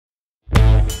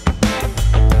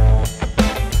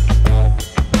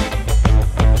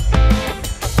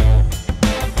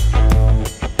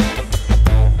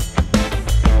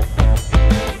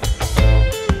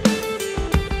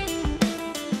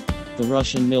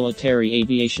Russian military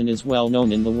aviation is well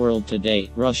known in the world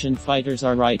today. Russian fighters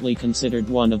are rightly considered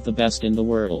one of the best in the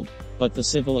world. But the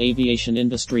civil aviation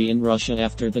industry in Russia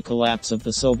after the collapse of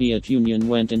the Soviet Union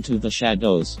went into the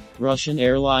shadows. Russian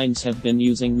airlines have been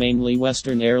using mainly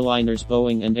Western airliners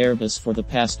Boeing and Airbus for the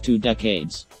past 2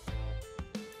 decades.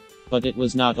 But it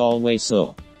was not always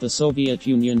so. The Soviet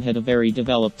Union had a very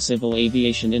developed civil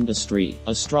aviation industry,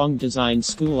 a strong design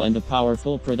school and a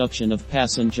powerful production of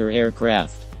passenger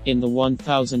aircraft. In the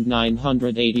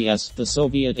 1980s, the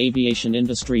Soviet aviation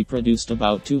industry produced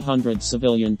about 200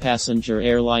 civilian passenger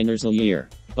airliners a year.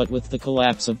 But with the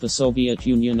collapse of the Soviet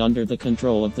Union under the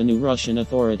control of the new Russian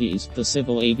authorities, the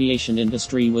civil aviation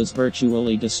industry was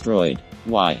virtually destroyed.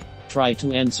 Why? Try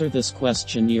to answer this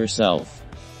question yourself.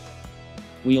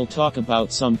 We'll talk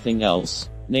about something else.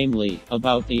 Namely,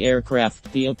 about the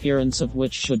aircraft, the appearance of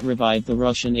which should revive the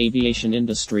Russian aviation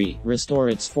industry, restore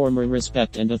its former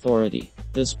respect and authority.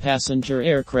 This passenger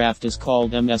aircraft is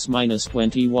called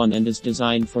MS-21 and is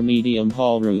designed for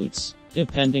medium-haul routes.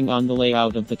 Depending on the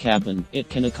layout of the cabin, it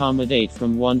can accommodate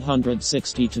from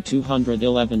 160 to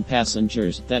 211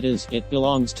 passengers, that is, it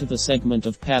belongs to the segment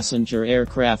of passenger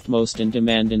aircraft most in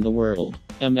demand in the world.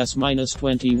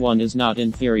 MS-21 is not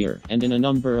inferior, and in a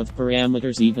number of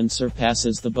parameters even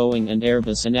surpasses the Boeing and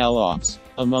Airbus analogs.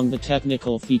 Among the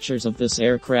technical features of this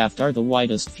aircraft are the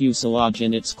widest fuselage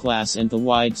in its class and the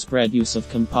widespread use of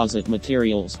composite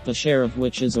materials, the share of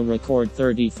which is a record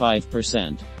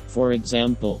 35%. For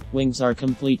example, wings are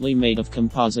completely made of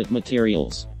composite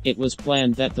materials. It was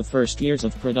planned that the first years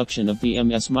of production of the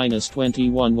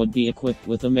MS-21 would be equipped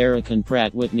with American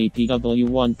Pratt & Whitney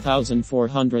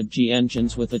PW1400G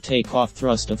engines with a takeoff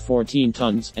thrust of 14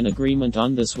 tons. An agreement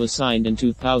on this was signed in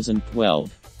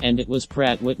 2012. And it was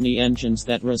Pratt & Whitney engines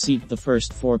that received the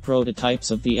first 4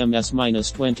 prototypes of the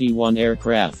MS-21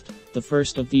 aircraft. The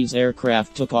first of these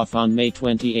aircraft took off on May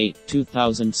 28,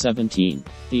 2017.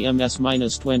 The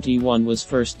MS-21 was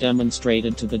first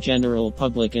demonstrated to the general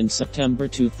public in September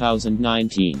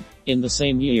 2019. In the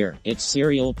same year, its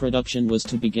serial production was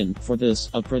to begin. For this,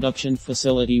 a production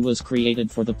facility was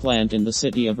created for the plant in the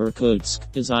city of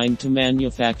Irkutsk, designed to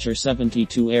manufacture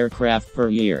 72 aircraft per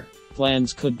year.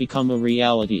 Plans could become a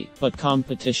reality, but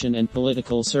competition and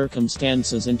political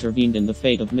circumstances intervened in the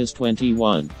fate of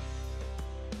MS-21.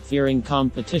 Fearing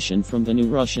competition from the new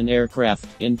Russian aircraft,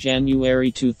 in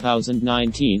January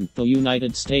 2019, the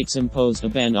United States imposed a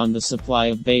ban on the supply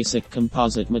of basic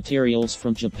composite materials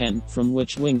from Japan, from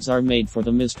which wings are made for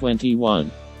the MS-21.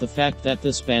 The fact that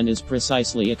this ban is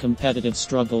precisely a competitive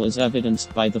struggle is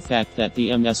evidenced by the fact that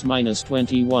the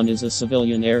MS-21 is a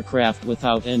civilian aircraft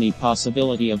without any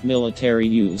possibility of military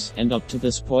use, and up to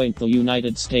this point the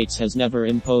United States has never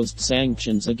imposed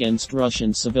sanctions against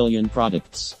Russian civilian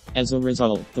products. As a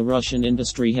result, the Russian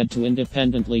industry had to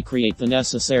independently create the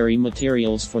necessary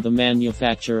materials for the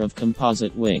manufacture of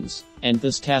composite wings. And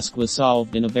this task was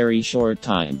solved in a very short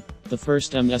time. The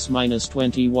first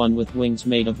MS-21 with wings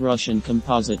made of Russian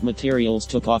composite materials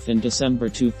took off in December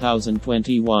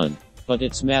 2021. But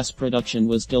its mass production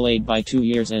was delayed by 2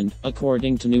 years and,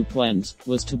 according to new plans,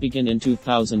 was to begin in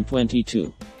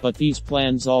 2022. But these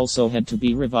plans also had to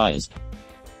be revised.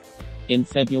 In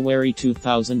February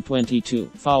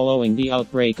 2022, following the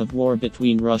outbreak of war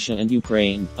between Russia and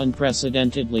Ukraine,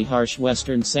 unprecedentedly harsh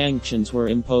Western sanctions were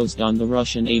imposed on the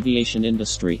Russian aviation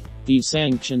industry. These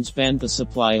sanctions banned the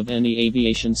supply of any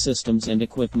aviation systems and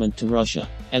equipment to Russia.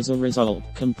 As a result,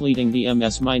 completing the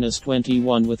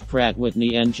MS-21 with Pratt &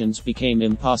 Whitney engines became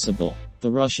impossible. The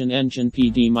Russian engine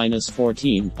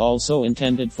PD-14, also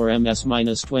intended for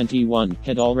MS-21,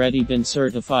 had already been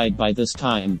certified by this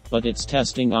time, but its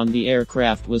testing on the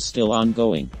aircraft was still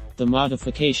ongoing. The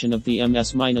modification of the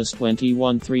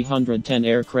MS-21 310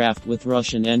 aircraft with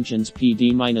Russian engines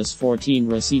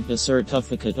PD-14 received a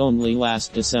certificate only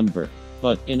last December.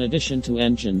 But, in addition to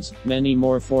engines, many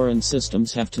more foreign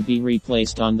systems have to be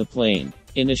replaced on the plane.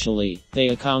 Initially, they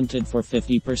accounted for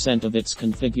 50% of its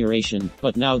configuration,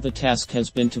 but now the task has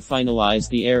been to finalize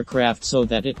the aircraft so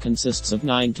that it consists of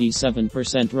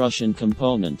 97% Russian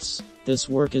components. This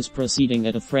work is proceeding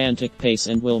at a frantic pace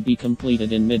and will be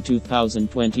completed in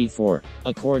mid-2024.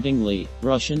 Accordingly,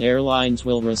 Russian airlines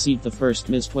will receive the first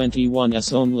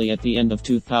MS-21s only at the end of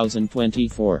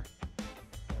 2024.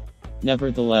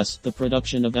 Nevertheless, the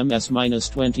production of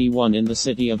MS-21 in the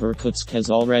city of Irkutsk has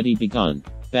already begun.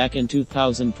 Back in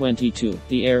 2022,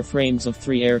 the airframes of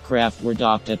 3 aircraft were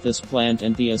docked at this plant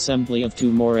and the assembly of 2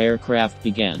 more aircraft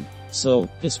began. So,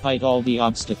 despite all the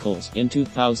obstacles, in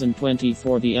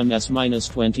 2024 the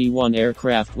MS-21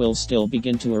 aircraft will still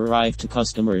begin to arrive to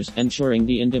customers, ensuring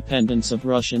the independence of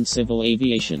Russian civil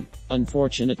aviation.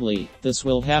 Unfortunately, this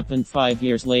will happen 5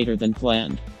 years later than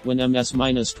planned. When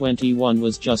MS-21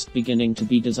 was just beginning to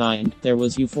be designed, there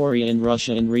was euphoria in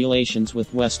Russia in relations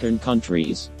with Western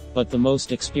countries. But the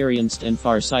most experienced and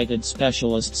far-sighted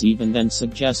specialists even then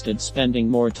suggested spending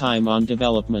more time on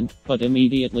development, but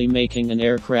immediately making an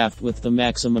aircraft with the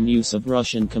maximum use of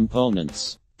Russian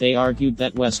components. They argued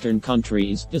that Western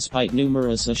countries, despite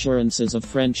numerous assurances of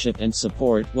friendship and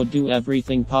support, would do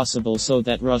everything possible so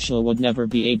that Russia would never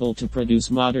be able to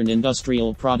produce modern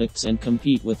industrial products and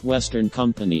compete with Western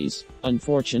companies.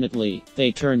 Unfortunately,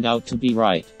 they turned out to be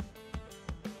right.